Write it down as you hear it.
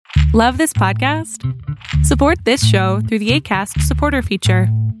Love this podcast? Support this show through the Acast supporter feature.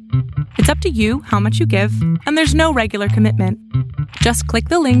 It's up to you how much you give, and there's no regular commitment. Just click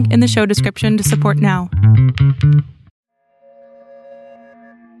the link in the show description to support now.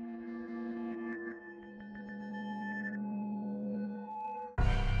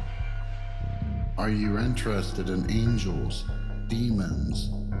 Are you interested in angels, demons,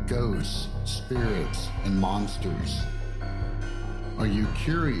 ghosts, spirits, and monsters? Are you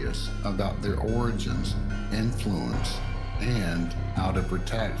curious about their origins, influence, and how to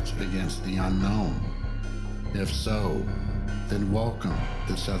protect against the unknown? If so, then welcome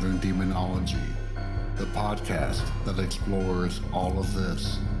to Southern Demonology, the podcast that explores all of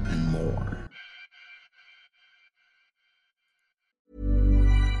this and more.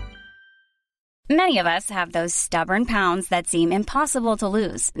 Many of us have those stubborn pounds that seem impossible to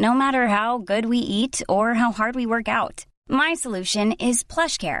lose, no matter how good we eat or how hard we work out. My solution is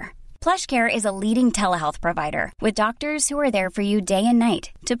PlushCare. PlushCare is a leading telehealth provider with doctors who are there for you day and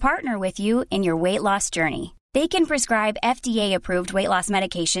night to partner with you in your weight loss journey. They can prescribe FDA-approved weight loss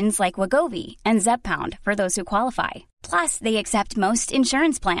medications like Wegovy and Zepbound for those who qualify. Plus, they accept most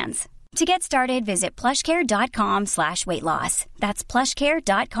insurance plans. To get started, visit plushcare.com/weightloss. That's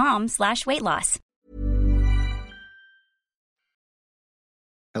plushcare.com/weightloss.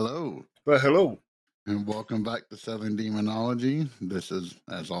 Hello, Hello. and welcome back to Southern Demonology. This is,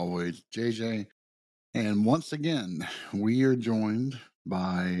 as always, JJ. And once again, we are joined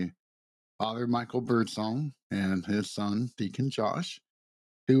by Father Michael Birdsong and his son, Deacon Josh,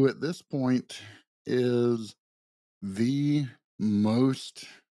 who at this point is the most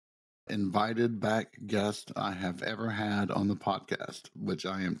invited back guest I have ever had on the podcast, which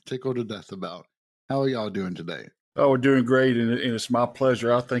I am tickled to death about. How are y'all doing today? Oh, we're doing great, and it's my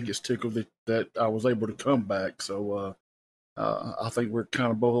pleasure. I think it's tickled that I was able to come back. So I think we're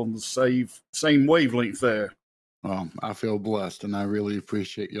kind of both on the same wavelength there. I feel blessed, and I really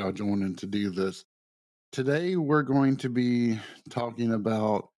appreciate y'all joining to do this. Today, we're going to be talking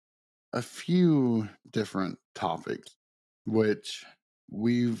about a few different topics, which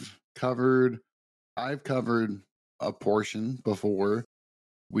we've covered. I've covered a portion before.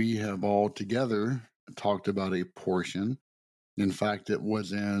 We have all together talked about a portion. In fact, it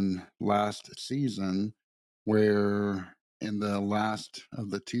was in last season where in the last of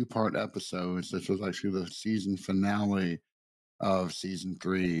the two-part episodes, this was actually the season finale of season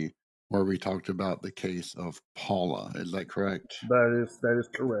 3, where we talked about the case of Paula. Is that correct? That is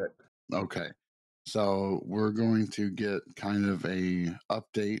correct. Okay. So we're going to get kind of a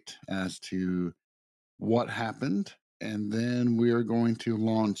update as to what happened, and then we are going to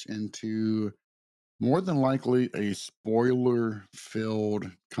launch into more than likely a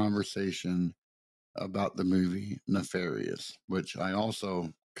spoiler-filled conversation about the movie Nefarious, which I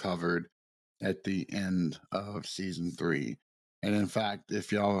also covered at the end of season 3. And in fact,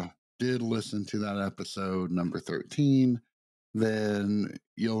 if y'all did listen to that episode number 13, then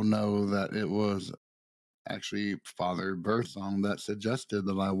you'll know that it was actually Father Birdsong that suggested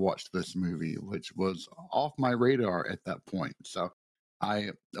that I watch this movie, which was off my radar at that point. So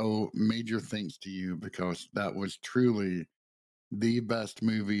I owe major thanks to you, because that was truly the best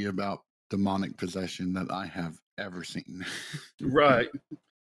movie about demonic possession that I have ever seen. Right.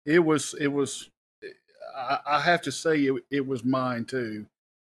 It was. I have to say it was mine too.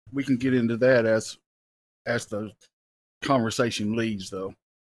 We can get into that as the conversation leads, though.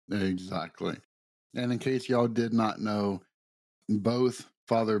 Exactly. And in case y'all did not know, both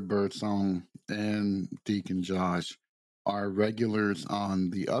Father Birdsong and Deacon Josh are regulars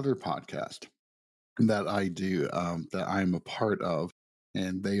on the other podcast that I do, that I'm a part of,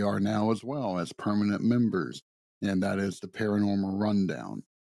 and they are now as well as permanent members, and that is the Paranormal Rundown.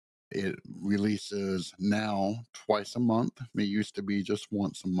 It releases now twice a month. It used to be just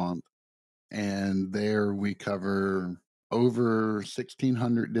once a month, and there we cover over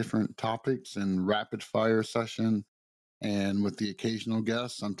 1,600 different topics in rapid fire session, and with the occasional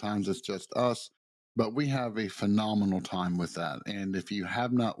guest. Sometimes it's just us, but we have a phenomenal time with that. And if you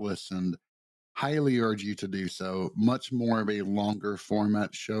have not listened, highly urge you to do so. Much more of a longer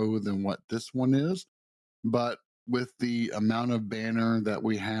format show than what this one is, but with the amount of banner that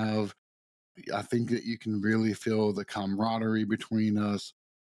we have, I think that you can really feel the camaraderie between us.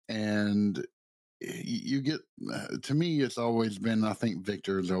 And you get, to me, it's always been, I think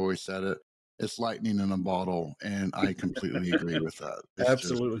Victor's always said it, it's lightning in a bottle. And I completely agree with that.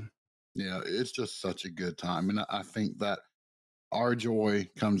 Absolutely. It's just such a good time. And I think that our joy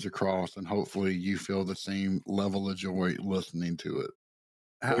comes across, and hopefully you feel the same level of joy listening to it.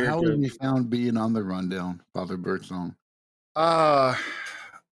 How have you found being on the rundown, Father Birdsong?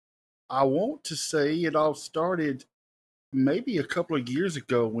 I want to say it all started maybe a couple of years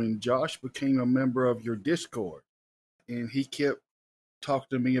ago when Josh became a member of your Discord, and he kept talking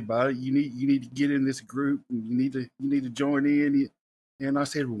to me about it. You need to get in this group, and you need to join in. And I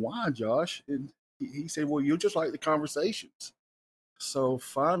said, why, Josh? And he said, well, you'll just like the conversations. So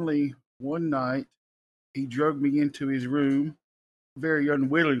finally, one night, he drugged me into his room. Very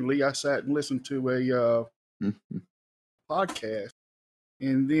unwillingly, I sat and listened to a podcast.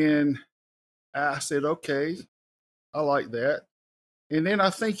 And then I said, okay, I like that. And then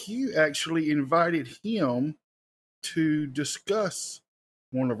I think you actually invited him to discuss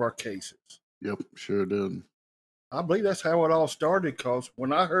one of our cases. Yep, sure did. I believe that's how it all started, because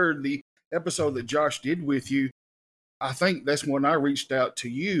when I heard the episode that Josh did with you, I think that's when I reached out to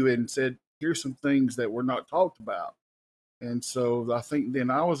you and said, here's some things that were not talked about. And so I think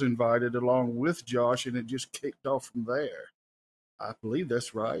then I was invited along with Josh, and it just kicked off from there. I believe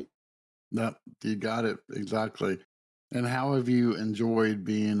that's right. That you got it exactly. And how have you enjoyed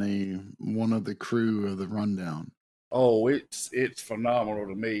being one of the crew of the Rundown? Oh, it's phenomenal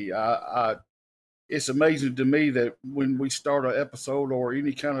to me. It's amazing to me that when we start an episode or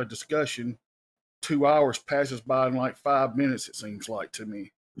any kind of discussion, 2 hours passes by in like 5 minutes, it seems like to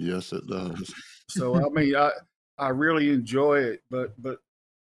me. Yes, it does. So I mean, I really enjoy it, but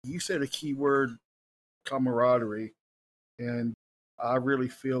you said a key word, camaraderie, and I really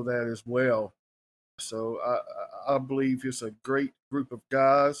feel that as well. So I believe it's a great group of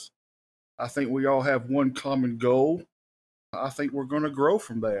guys. I think we all have one common goal. I think we're going to grow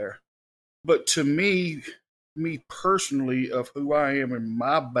from there. But to me personally, of who I am in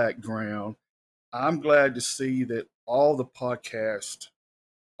my background, I'm glad to see that all the podcasts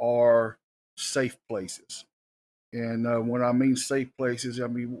are safe places. And when I mean safe places, I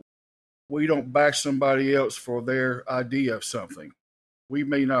mean, we don't bash somebody else for their idea of something. We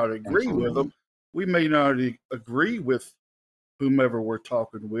may not agree with them. We may not agree with whomever we're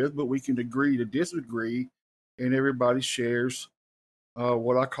talking with, but we can agree to disagree, and everybody shares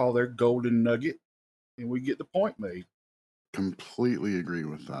what I call their golden nugget, and we get the point made. Completely agree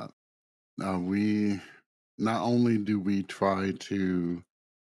with that. We not only do we try to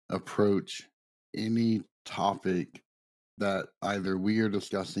approach any topic that either we are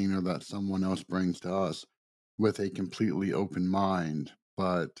discussing or that someone else brings to us with a completely open mind,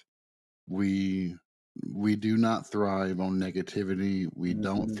 but we do not thrive on negativity. We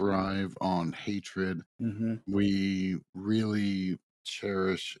don't thrive on hatred. We really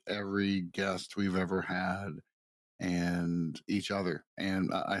cherish every guest we've ever had and each other.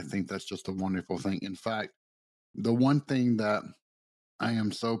 And I think that's just a wonderful thing. In fact, the one thing that I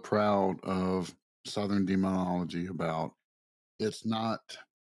am so proud of Southern Demonology about, it's not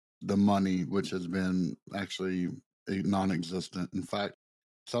the money, which has been actually non-existent. In fact,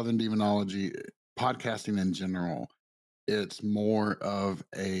 Southern Demonology, podcasting in general, it's more of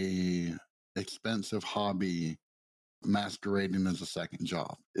a expensive hobby masquerading as a second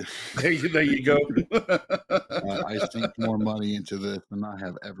job. There you go. I sink more money into this than I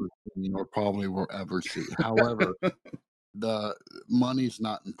have ever seen or probably will ever see. However, the money's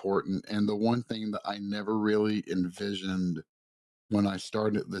not important. And the one thing that I never really envisioned when I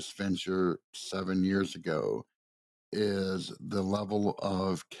started this venture 7 years ago is the level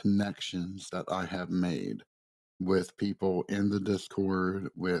of connections that I have made with people in the Discord,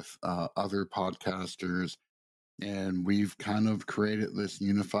 with other podcasters. And we've kind of created this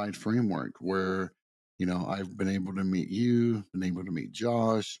unified framework where, I've been able to meet you, been able to meet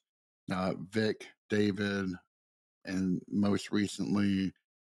Josh, Vic, David, and most recently,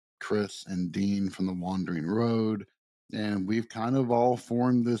 Chris and Dean from the Wandering Road. And we've kind of all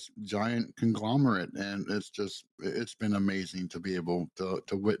formed this giant conglomerate. And it's been amazing to be able to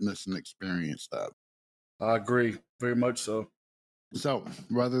witness and experience that. I agree. Very much so. So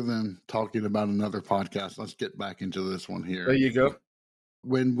rather than talking about another podcast, let's get back into this one here. There you go.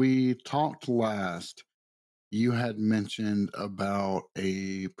 When we talked last, you had mentioned about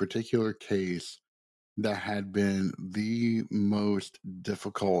a particular case that had been the most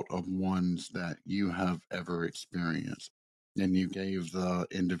difficult of ones that you have ever experienced. And you gave the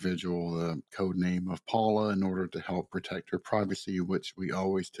individual the code name of Paula in order to help protect her privacy, which we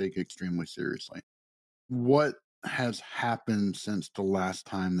always take extremely seriously. What has happened since the last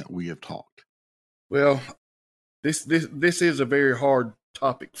time that we have talked? Well, this is a very hard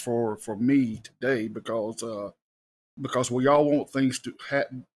topic for me today because we all want things to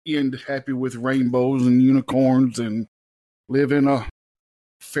end happy with rainbows and unicorns and live in a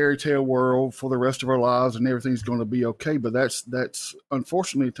fairy tale world for the rest of our lives and everything's going to be okay. But that's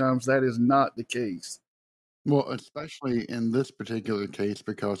unfortunately at times that is not the case. Well, especially in this particular case,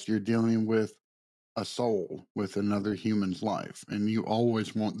 because you're dealing with a soul with another human's life, and you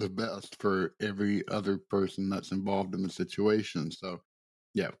always want the best for every other person that's involved in the situation. So,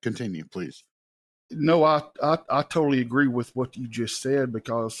 yeah, continue, please. No, I totally agree with what you just said,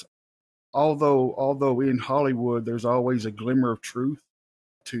 because although in Hollywood there's always a glimmer of truth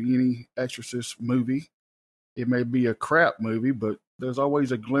to any Exorcist movie. It may be a crap movie, but there's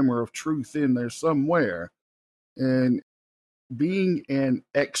always a glimmer of truth in there somewhere. And being an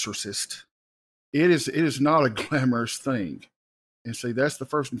exorcist, it is not a glamorous thing. And see, that's the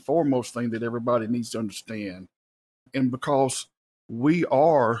first and foremost thing that everybody needs to understand. And because we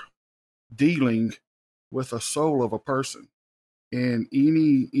are dealing with a soul of a person, and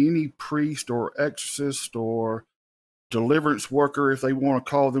any priest or exorcist or deliverance worker, if they want to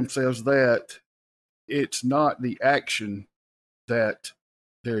call themselves that, it's not the action that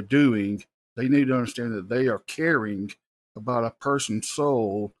they're doing. They need to understand that they are caring about a person's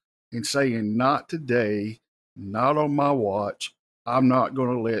soul and saying, not today, not on my watch. I'm not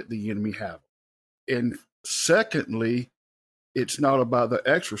going to let the enemy have it. And secondly, it's not about the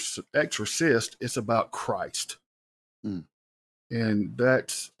exorcist, it's about Christ. Mm. And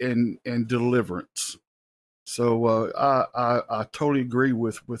that's and deliverance. So I totally agree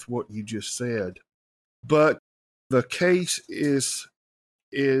with what you just said. But the case is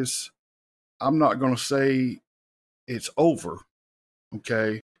I'm not going to say it's over,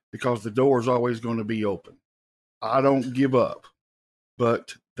 okay, because the door is always going to be open. I don't give up,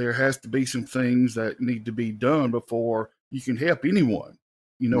 but there has to be some things that need to be done before you can help anyone.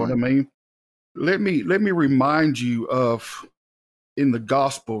 You know what I mean? Let me remind you of in the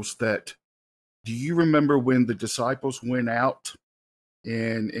Gospels that, do you remember when the disciples went out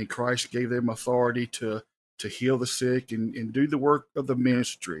and Christ gave them authority to heal the sick and do the work of the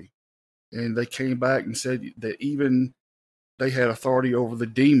ministry? And they came back and said that even they had authority over the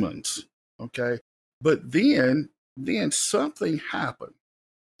demons. Okay. But then something happened,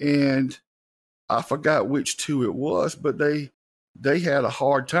 and I forgot which two it was, but they had a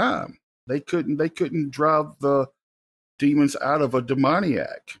hard time. They couldn't drive the demons out of a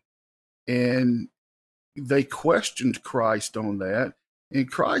demoniac. And they questioned Christ on that. And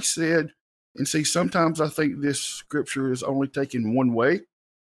Christ said, and see, sometimes I think this scripture is only taken one way,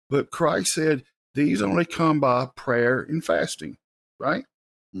 but Christ said, these only come by prayer and fasting, right?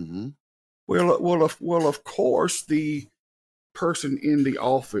 Mm-hmm. Well, of course, the person in the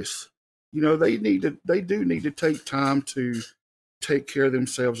office, they do need to take time to take care of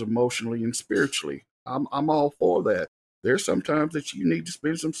themselves emotionally and spiritually. I'm all for that. There's sometimes that you need to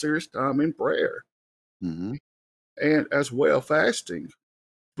spend some serious time in prayer, Mm-hmm. and as well fasting.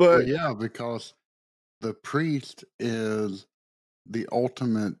 Well, But yeah, because the priest is the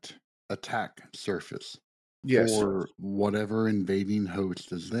ultimate attack surface yes, for whatever invading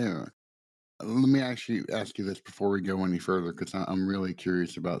host is there. Let me actually ask you this before we go any further, because I'm really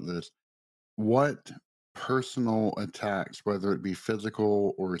curious about this. What personal attacks, whether it be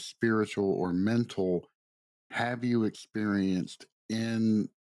physical or spiritual or mental, have you experienced in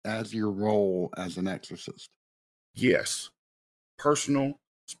as your role as an exorcist? yes, personal,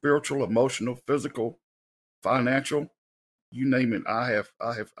 spiritual, emotional, physical, financial, you name it. I've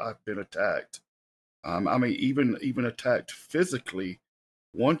been attacked. I mean, even attacked physically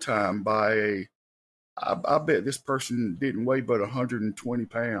one time by I bet this person didn't weigh but 120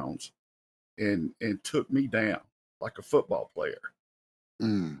 pounds and took me down like a football player.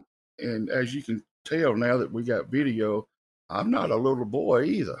 Mm. And as you can tell now that we got video, I'm not a little boy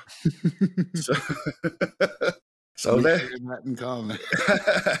either. So, so We that share that in common.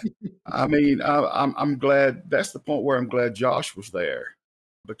 I mean, I'm glad. That's the point where I'm glad Josh was there,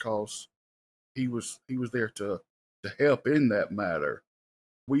 because he was there to help in that matter.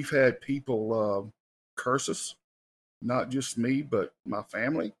 We've had people curse us, not just me, but my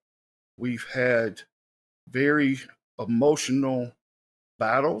family. We've had very emotional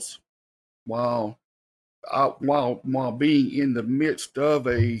battles while while being in the midst of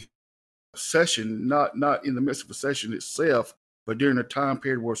a session, not in the midst of a session itself, but during a time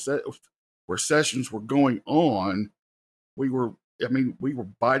period where sessions were going on. We were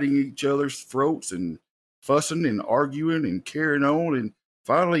biting each other's throats and fussing and arguing and carrying on. And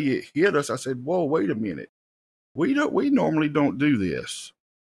finally it hit us. I said, whoa, wait a minute. We normally don't do this.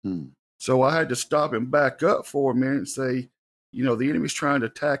 Hmm. So I had to stop and back up for a minute and say, the enemy's trying to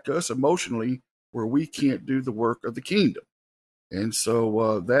attack us emotionally where we can't do the work of the kingdom. And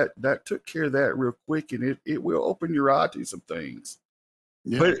so that took care of that real quick, and it will open your eye to some things.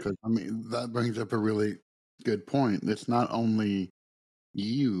 Yeah, But because that brings up a really good point. It's not only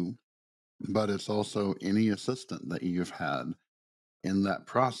you but it's also any assistant that you've had in that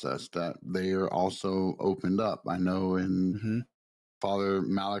process that they are also opened up. I know in Mm-hmm. Father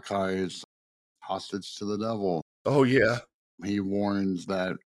Malachi's Hostage to the Devil, Oh, yeah. he warns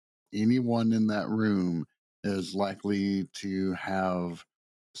that anyone in that room is likely to have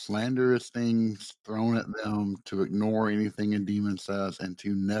slanderous things thrown at them, to ignore anything a demon says, and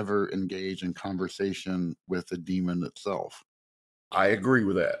to never engage in conversation with the demon itself. I agree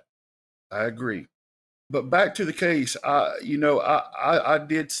with that. I agree. But back to the case, I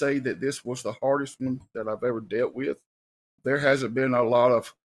did say that this was the hardest one that I've ever dealt with. There hasn't been a lot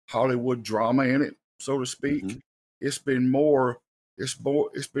of Hollywood drama in it, so to speak. Mm-hmm. It's been more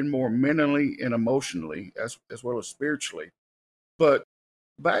mentally and emotionally as well as spiritually. But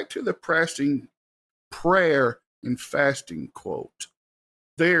back to the prayer and fasting quote.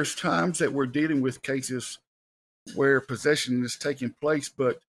 There's times that we're dealing with cases where possession is taking place,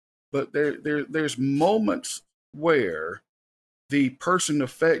 but there's moments where the person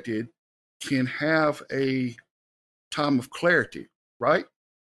affected can have a time of clarity, right?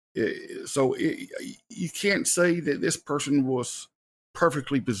 So you can't say that this person was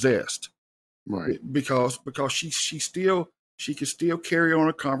perfectly possessed, Right. Because she can still carry on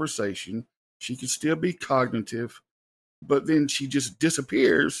a conversation, she can still be cognitive, but then she just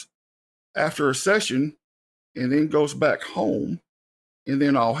disappears after a session and then goes back home, and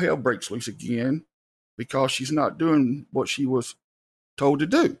then all hell breaks loose again because she's not doing what she was told to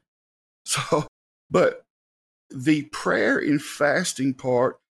do. So, but the prayer and fasting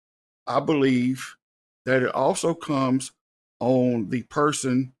part, I believe that it also comes on the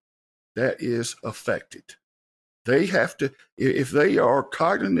person that is affected. They have to, if they are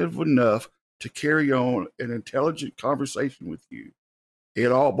cognitive enough to carry on an intelligent conversation with you,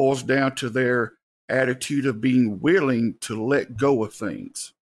 it all boils down to their attitude of being willing to let go of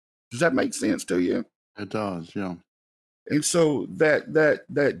things. Does that make sense to you? It does, yeah. And so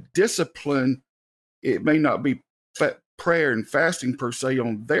that discipline, it may not be prayer and fasting per se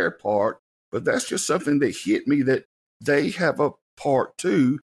on their part, but that's just something that hit me, that they have a part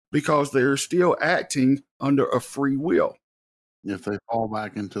too, because they're still acting under a free will. If they fall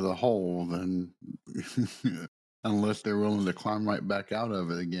back into the hole, then unless they're willing to climb right back out of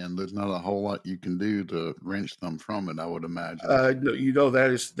it again, there's not a whole lot you can do to wrench them from it, I would imagine. That's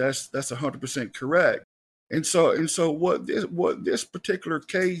 100% correct. And so what this particular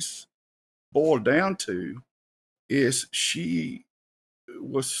case boiled down to is she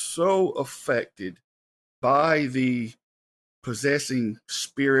was so affected by the possessing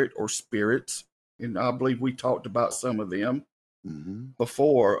spirit or spirits, and I believe we talked about some of them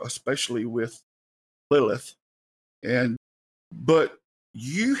before, especially with Lilith. But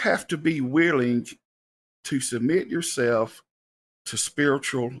you have to be willing to submit yourself to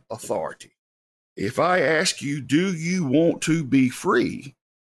spiritual authority. If I ask you, do you want to be free?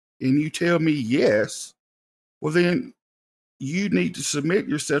 And you tell me yes, well then you need to submit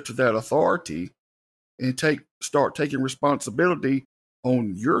yourself to that authority and start taking responsibility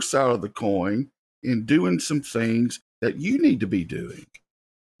on your side of the coin and doing some things that you need to be doing.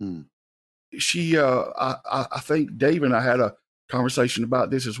 She, I think Dave and I had a conversation about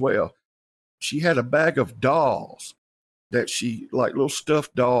this as well. She had a bag of dolls like little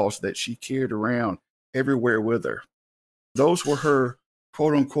stuffed dolls that she carried around everywhere with her. Those were her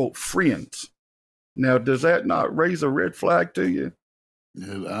quote unquote friends. Now, does that not raise a red flag to you?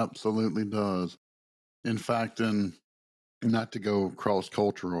 It absolutely does. In fact, and not to go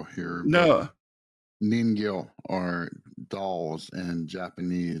cross-cultural here, no, Ningyo are dolls in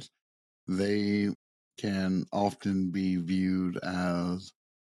Japanese. They can often be viewed as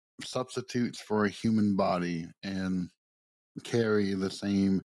substitutes for a human body and carry the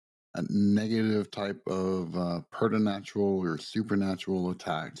same negative type of preternatural or supernatural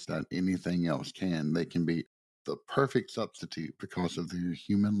attacks that anything else can. They can be the perfect substitute because of their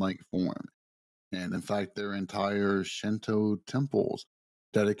human-like form. And in fact, there are entire Shinto temples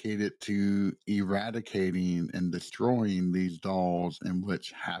dedicated to eradicating and destroying these dolls, in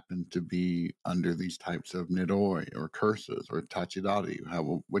which happen to be under these types of nidori or curses or tachidari,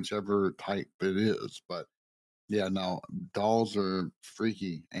 whichever type it is. But yeah, no, dolls are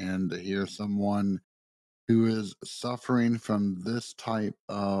freaky. And to hear someone who is suffering from this type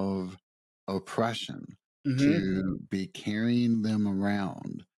of oppression to be carrying them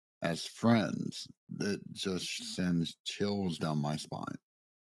around as friends, that just sends chills down my spine.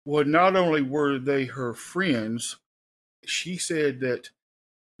 Well, not only were they her friends, she said that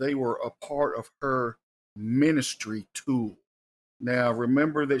they were a part of her ministry tool. Now,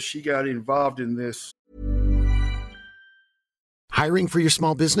 remember that she got involved in this. Hiring for your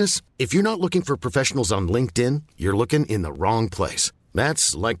small business? If you're not looking for professionals on LinkedIn, you're looking in the wrong place.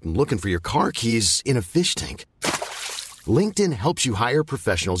 That's like looking for your car keys in a fish tank. LinkedIn helps you hire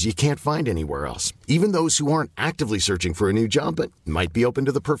professionals you can't find anywhere else, even those who aren't actively searching for a new job but might be open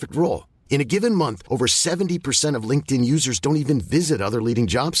to the perfect role. In a given month, over 70% of LinkedIn users don't even visit other leading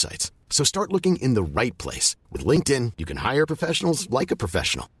job sites. So start looking in the right place. With LinkedIn, you can hire professionals like a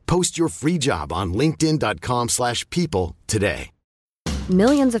professional. Post your free job on linkedin.com/people today.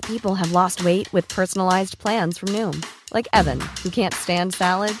 Millions of people have lost weight with personalized plans from Noom. Like Evan, who can't stand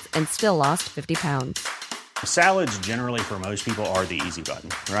salads and still lost 50 pounds. Salads generally for most people are the easy button,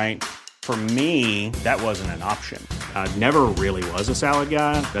 right? For me, that wasn't an option. I never really was a salad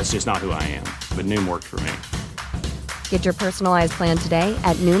guy. That's just not who I am. But Noom worked for me. Get your personalized plan today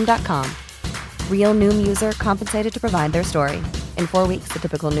at Noom.com. Real Noom user compensated to provide their story. In 4 weeks, the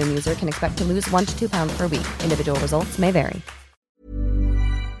typical Noom user can expect to lose 1 to 2 pounds per week. Individual results may vary.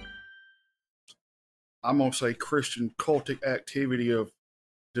 I'm going to say Christian cultic activity of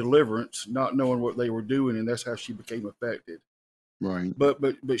deliverance, not knowing what they were doing, and that's how she became affected. Right. But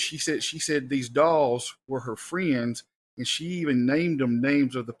she said these dolls were her friends, and she even named them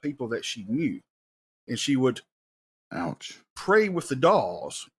names of the people that she knew, and she would pray with the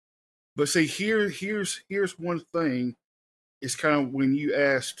dolls. But see, here's one thing. It's kind of when you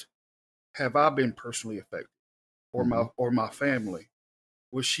asked, have I been personally affected, or my family?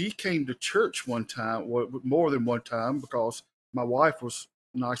 Well, she came to church one time, more than one time, because my wife was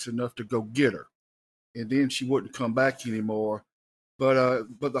nice enough to go get her, and then she wouldn't come back anymore. But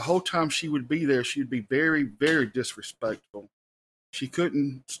the whole time she would be there, she'd be very, very disrespectful. She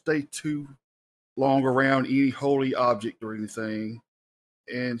couldn't stay too long around any holy object or anything,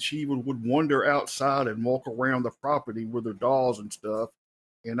 and she would wander outside and walk around the property with her dolls and stuff.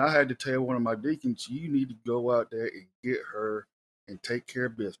 And I had to tell one of my deacons, you need to go out there and get her and take care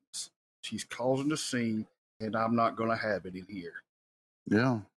of business. She's causing a scene, and I'm not going to have it in here.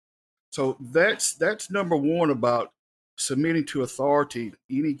 Yeah. So that's number one about submitting to authority.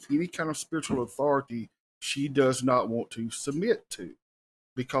 Any kind of spiritual authority, she does not want to submit to,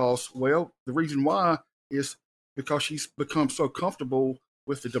 because, well, the reason why is because she's become so comfortable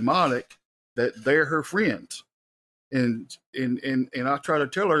with the demonic that they're her friends, and I try to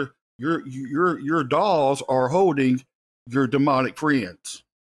tell her, your dolls are holding your demonic friends.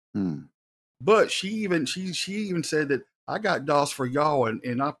 But she even said that I got dolls for y'all,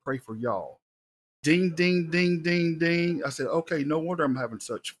 and I pray for y'all. Ding, ding, ding, ding, ding. I said, okay, no wonder I'm having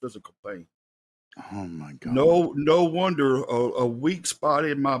such physical pain. Oh my God. No wonder a weak spot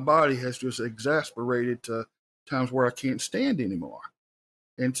in my body has just exasperated to times where I can't stand anymore.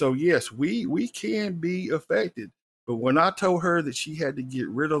 And so, yes, we can be affected. But when I told her that she had to get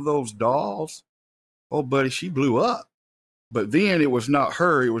rid of those dolls, oh, buddy, she blew up. But then it was not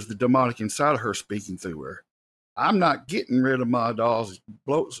her, it was the demonic inside of her speaking through her. I'm not getting rid of my dolls.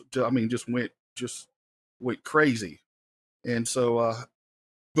 Just went crazy. And so,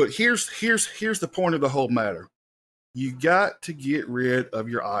 but here's the point of the whole matter. You got to get rid of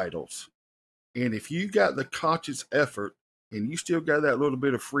your idols. And if you got the conscious effort and you still got that little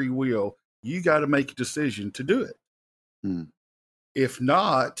bit of free will, you got to make a decision to do it. If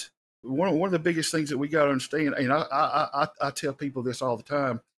not, one of the biggest things that we got to understand, and I tell people this all the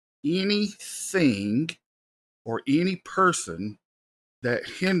time, anything or any person that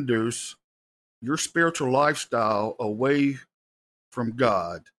hinders your spiritual lifestyle away from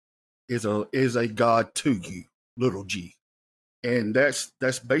God is a God to you, little g. And that's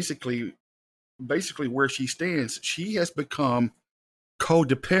basically where she stands. She has become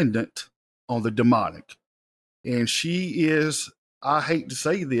codependent on the demonic. And she is, I hate to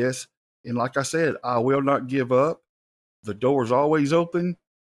say this, and like I said, I will not give up. The door is always open.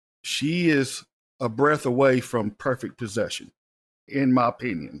 She is a breath away from perfect possession, in my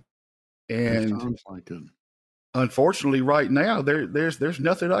opinion. And it sounds like it. Unfortunately, right now, there's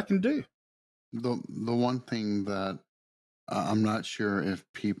nothing I can do. The one thing that I'm not sure if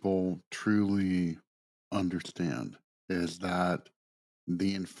people truly understand is that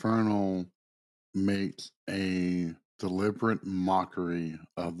the infernal makes a deliberate mockery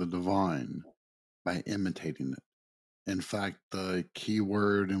of the divine by imitating it. In fact, the key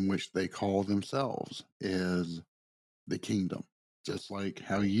word in which they call themselves is the kingdom. Just like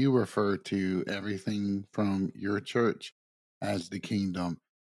how you refer to everything from your church as the kingdom,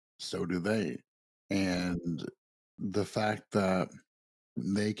 so do they. And the fact that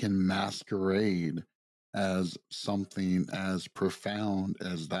they can masquerade as something as profound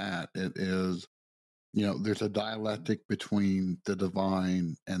as that, it is, there's a dialectic between the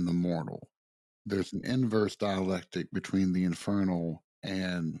divine and the mortal. there's an inverse dialectic between the infernal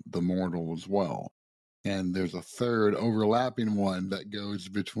and the mortal as well. And there's a third overlapping one that goes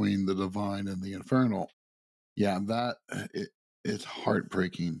between the divine and the infernal. Yeah, it's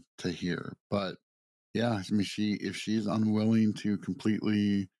heartbreaking to hear. But yeah, I mean, if she's unwilling to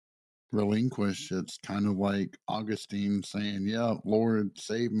completely relinquish, it's kind of like Augustine saying, yeah, Lord,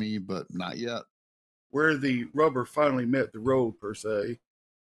 save me, but not yet. Where the rubber finally met the road, per se,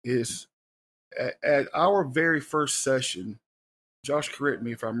 is at our very first session. Josh, correct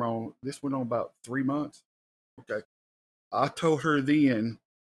me if I'm wrong. This went on about 3 months. Okay. I told her then,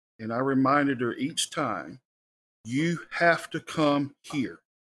 and I reminded her each time, you have to come here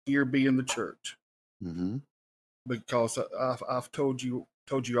being the church. Mm-hmm. Because I've told you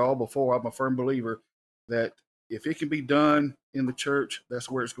all before, I'm a firm believer that if it can be done in the church, that's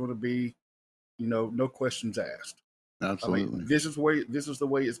where it's going to be, no questions asked. Absolutely. I mean, this is the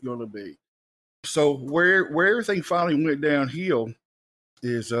way it's going to be. So where everything finally went downhill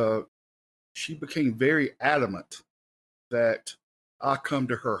is she became very adamant that I come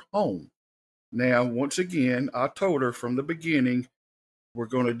to her home. Now, once again, I told her from the beginning, we're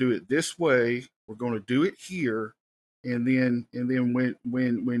going to do it this way. We're going to do it here, and then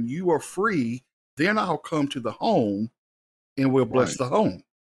when you are free, then I'll come to the home, and we'll bless the home.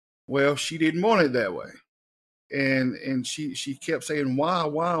 Well, she didn't want it that way, and she kept saying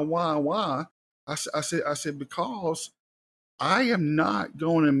why. I said because I am not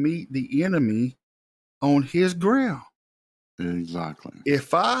going to meet the enemy on his ground. Exactly.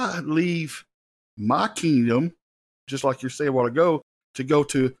 If I leave my kingdom, just like you said a while ago, to go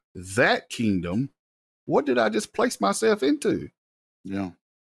to that kingdom, what did I just place myself into? Yeah.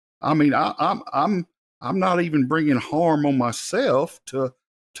 I mean, I'm not even bringing harm on myself to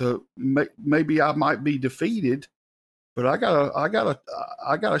maybe I might be defeated, but I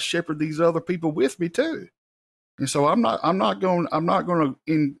gotta shepherd these other people with me too. And so I'm not going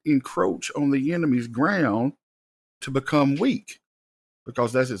to encroach on the enemy's ground to become weak,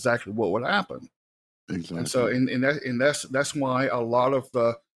 because that's exactly what would happen. Exactly. And so that's why a lot of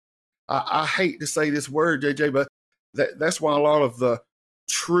the I hate to say this word, JJ, but that's why a lot of the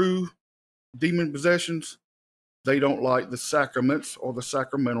true demon possessions, they don't like the sacraments or the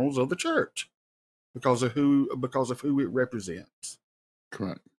sacramentals of the church because of who it represents.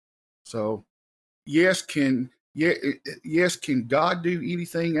 Correct. So yes, can God do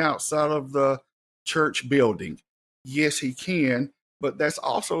anything outside of the church building? Yes, he can, but that's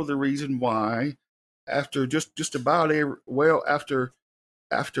also the reason why after just about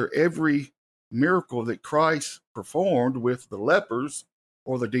after every miracle that Christ performed with the lepers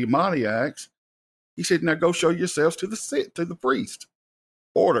or the demoniacs, he said, now go show yourselves to the priest.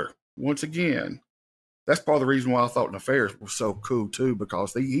 Order. Once again, that's part of the reason why I thought Nefarious was so cool too,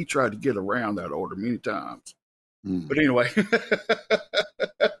 because he tried to get around that order many times. But anyway,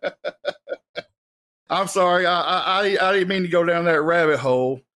 I'm sorry. I didn't mean to go down that rabbit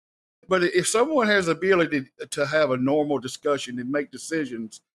hole. But if someone has the ability to have a normal discussion and make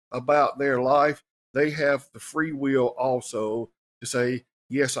decisions about their life, they have the free will also to say,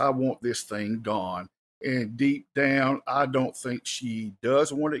 yes, I want this thing gone. And deep down, I don't think she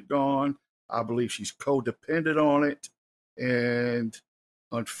does want it gone. I believe she's codependent on it. And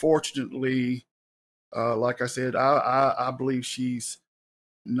unfortunately, like I said, I believe she's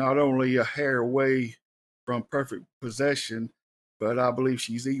not only a hair away from perfect possession, but I believe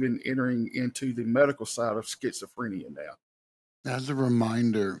she's even entering into the medical side of schizophrenia now. As a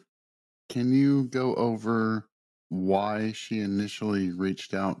reminder, can you go over why she initially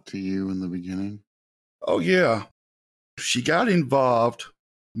reached out to you in the beginning? Oh, yeah. She got involved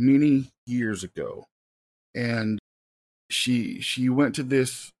many years ago, and she went to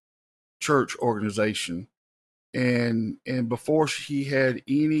this church organization, and before she had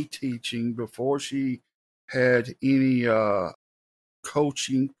any teaching, before she had any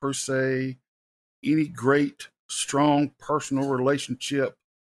coaching per se, any great strong personal relationship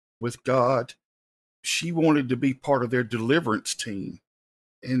with God, she wanted to be part of their deliverance team,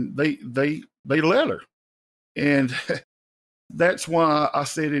 and they let her. And that's why I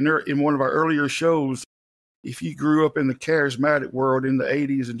said in one of our earlier shows, if you grew up in the charismatic world in the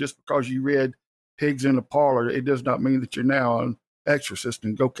 80s, and just because you read Pigs in the Parlor, it does not mean that you're now an exorcist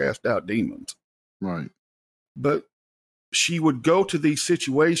and go cast out demons. Right. But she would go to these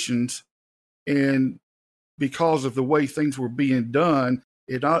situations, and because of the way things were being done,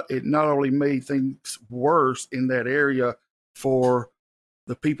 it not only made things worse in that area for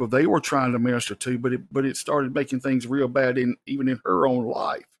the people they were trying to minister to, but it started making things real bad even in her own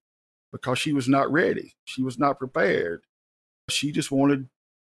life, because she was not ready. She was not prepared. She just wanted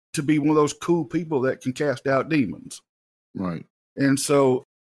to be one of those cool people that can cast out demons. Right. And so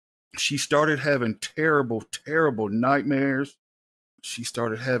she started having terrible, terrible nightmares. She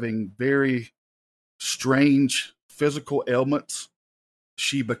started having very strange physical ailments.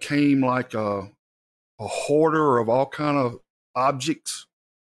 She became like a hoarder of all kind of objects,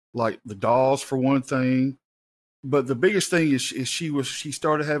 like the dolls for one thing. But the biggest thing is she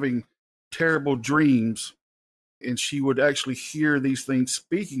started having terrible dreams, and she would actually hear these things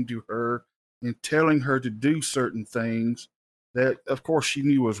speaking to her and telling her to do certain things that, of course, she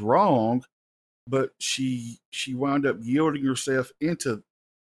knew was wrong, but she wound up yielding herself into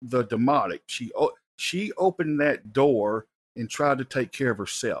the demonic. She opened that door and tried to take care of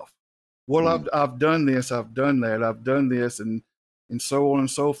herself. Well, I've done this, I've done that, I've done this, and so on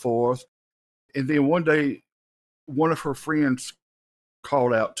and so forth. And then one day, one of her friends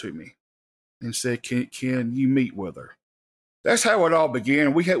called out to me and said, "Can you meet with her?" That's how it all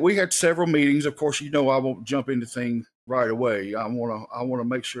began. We had several meetings. Of course, I won't jump into things right away. I want to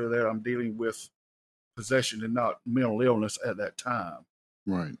make sure that I'm dealing with possession and not mental illness at that time.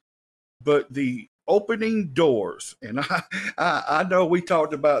 Right. But the opening doors, and I know we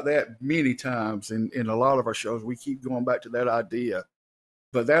talked about that many times in a lot of our shows. We keep going back to that idea.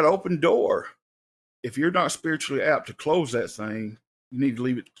 But that open door, if you're not spiritually apt to close that thing, you need to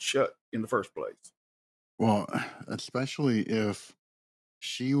leave it shut in the first place. Well, especially if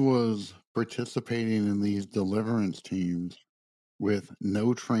she was participating in these deliverance teams with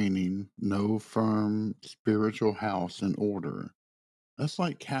no training, no firm spiritual house in order. That's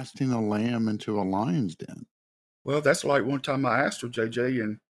like casting a lamb into a lion's den. Well, that's like one time I asked her, JJ,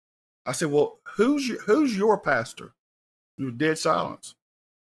 and I said, "Well, who's your pastor?" There was dead silence.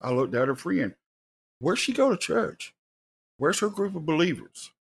 I looked at her friend. Where's she go to church? Where's her group of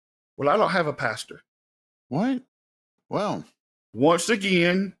believers? Well, I don't have a pastor. What? Well, once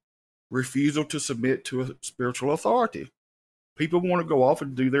again, refusal to submit to a spiritual authority. People want to go off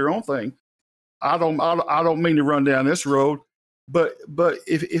and do their own thing. I don't mean to run down this road, but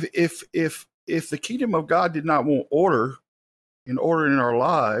if the kingdom of God did not want order in our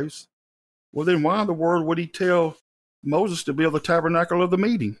lives, well, then why in the world would he tell Moses to build the tabernacle of the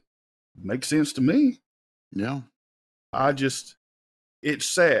meeting? Makes sense to me. Yeah. It's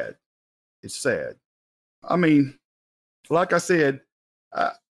sad. It's sad. I mean, like I said,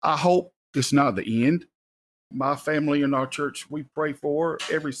 I hope it's not the end. My family and our church, we pray for her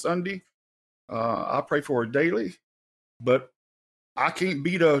every Sunday. I pray for her daily, but I can't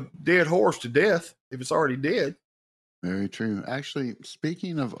beat a dead horse to death if it's already dead. Very true. Actually,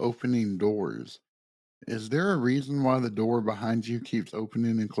 speaking of opening doors, is there a reason why the door behind you keeps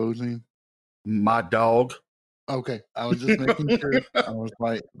opening and closing? My dog. Okay, I was just making sure. I was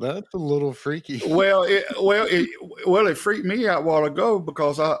like, that's a little freaky. It freaked me out a while ago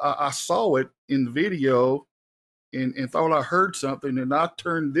because I saw it in the video and thought I heard something, and I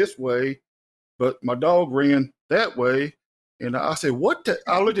turned this way, but my dog ran that way, and I said, "What?"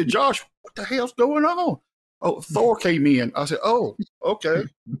 I looked at Josh. What the hell's going on? Oh, Thor came in. I said, "Oh, okay."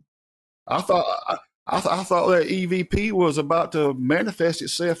 I thought that EVP was about to manifest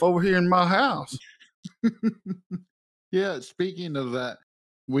itself over here in my house. Yeah, speaking of that,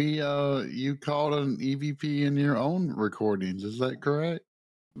 you called an EVP in your own recordings, is that correct?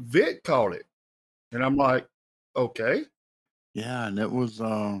 Vic called it. And I'm like, okay. Yeah, and it was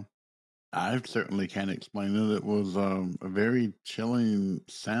I certainly can't explain it. It was a very chilling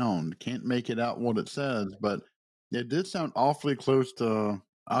sound. Can't make it out what it says, but it did sound awfully close to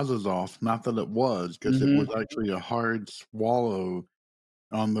Azazoth. Not that it was, because it was actually a hard swallow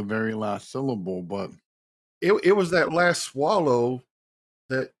on the very last syllable, but it was that last swallow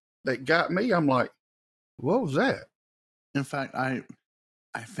that got me. I'm like, what was that? in fact, I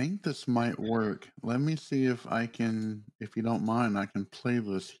think this might work. Let me see if if you don't mind, I can play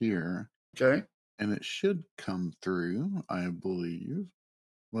this here. Okay. And it should come through, I believe.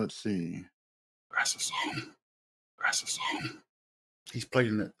 Let's see. That's a song. That's a song. He's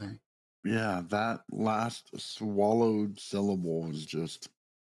playing that thing. Yeah, that last swallowed syllable was just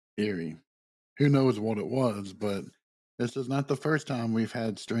eerie. Who knows what it was, but this is not the first time we've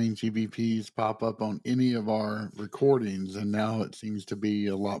had strange EVPs pop up on any of our recordings, and now it seems to be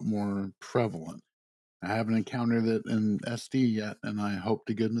a lot more prevalent. I haven't encountered it in SD yet, and I hope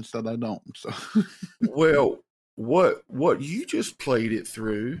to goodness that I don't. So, well, what you just played it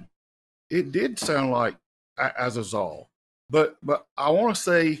through, it did sound like Azazel, but I want to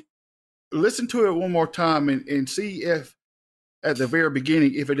say, listen to it one more time and see if at the very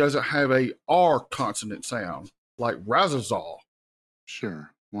beginning if it doesn't have a R consonant sound like Razazal.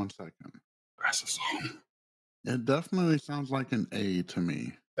 Sure. 1 second. Razazal. It definitely sounds like an A to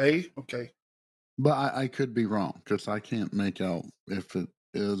me. A? Okay. But I could be wrong because I can't make out if it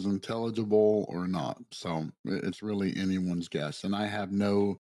is intelligible or not. So it's really anyone's guess. And I have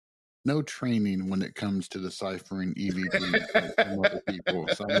no training when it comes to deciphering EVP from other people.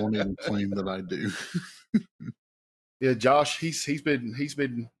 So I won't even claim that I do. Yeah, Josh, he's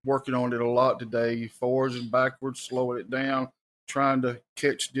been working on it a lot today, forwards and backwards, slowing it down, trying to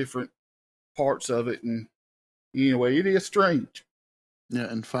catch different parts of it. And anyway, it is strange. Yeah,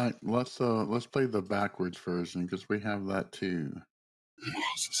 in fact, let's play the backwards version because we have that too.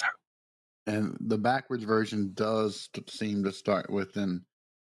 And the backwards version does seem to start with an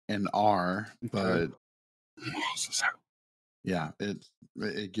R, but yeah,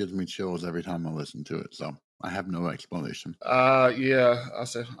 it gives me chills every time I listen to it. So I have no explanation. Yeah, I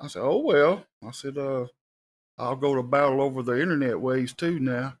said, oh well. I said, I'll go to battle over the internet waves too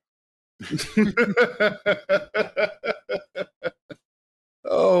now.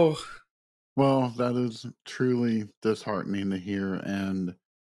 Oh, well, that is truly disheartening to hear, and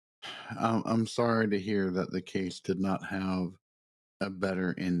I'm sorry to hear that the case did not have a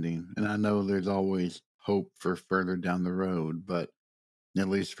better ending. And I know there's always hope for further down the road, but at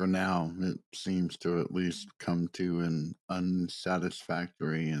least for now, it seems to at least come to an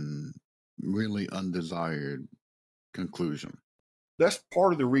unsatisfactory and really undesired conclusion. That's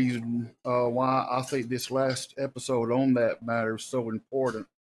part of the reason why I think this last episode on that matter is so important.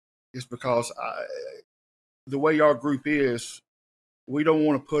 Is because the way our group is, we don't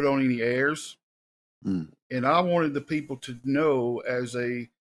want to put on any airs. And I wanted the people to know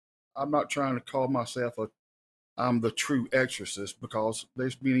I'm not trying to call myself I'm the true exorcist, because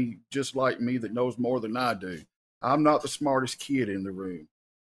there's many just like me that knows more than I do. I'm not the smartest kid in the room,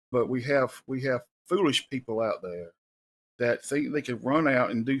 but we have foolish people out there that think they can run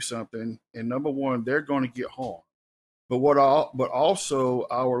out and do something, and number one, they're going to get harmed. But also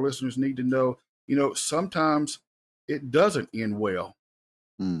our listeners need to know, sometimes it doesn't end well.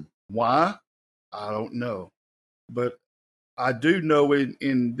 Why? I don't know. But I do know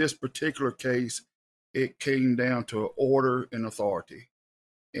in this particular case, it came down to order and authority.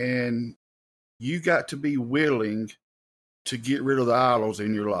 And you got to be willing to get rid of the idols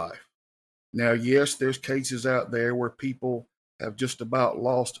in your life. Now, yes, there's cases out there where people have just about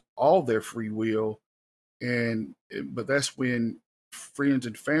lost all their free will, but that's when friends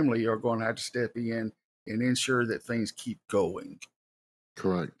and family are going to have to step in and ensure that things keep going.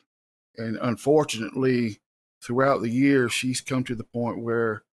 Correct. And unfortunately, throughout the years, she's come to the point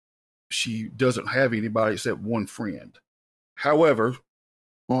where she doesn't have anybody except one friend. However,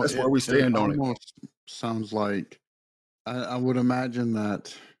 that's where we stand on it. Almost sounds like I would imagine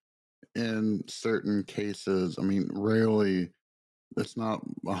that in certain cases, I mean, rarely, it's not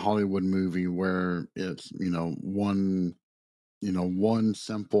a Hollywood movie where it's, one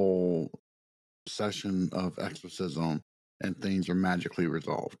simple session of exorcism and things are magically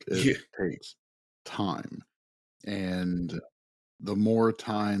resolved. It takes time. And the more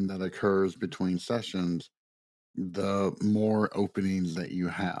time that occurs between sessions, the more openings that you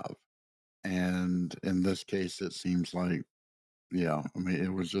have. And in this case, it seems like, yeah, I mean,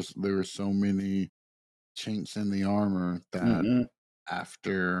 it was just, there were so many chinks in the armor that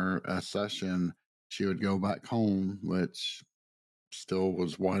after a session, she would go back home, which still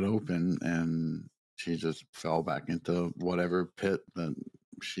was wide open, and she just fell back into whatever pit that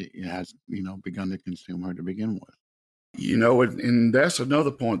she has, begun to consume her to begin with. And that's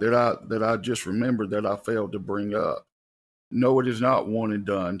another point that I just remembered that I failed to bring up. No, it is not one and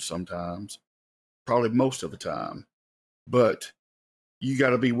done sometimes, probably most of the time, but you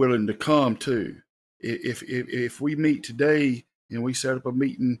got to be willing to come too. If we meet today and we set up a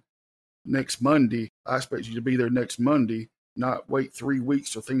meeting next Monday, I expect you to be there next Monday, not wait 3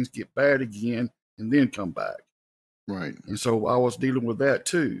 weeks till things get bad again and then come back. Right. And so I was dealing with that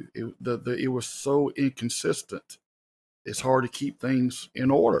too. It was so inconsistent. It's hard to keep things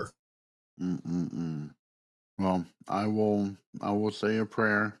in order. Well, I will say a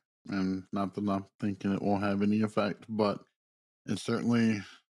prayer, and not that I'm thinking it won't have any effect, but it certainly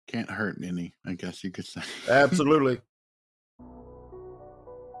can't hurt any, I guess you could say. Absolutely.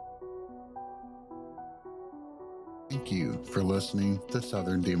 Thank you for listening to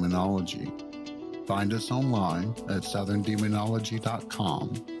Southern Demonology. Find us online at southerndemonology.com,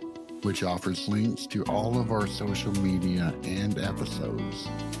 which offers links to all of our social media and episodes.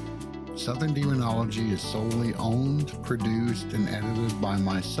 Southern Demonology is solely owned, produced, and edited by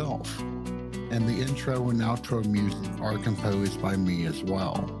myself, and the intro and outro music are composed by me as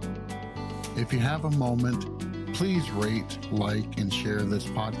well. If you have a moment, please rate, like, and share this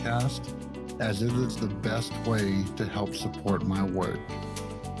podcast, as it is the best way to help support my work.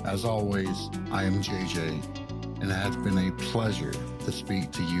 As always, I am JJ, and it has been a pleasure to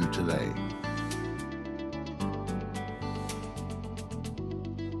speak to you today.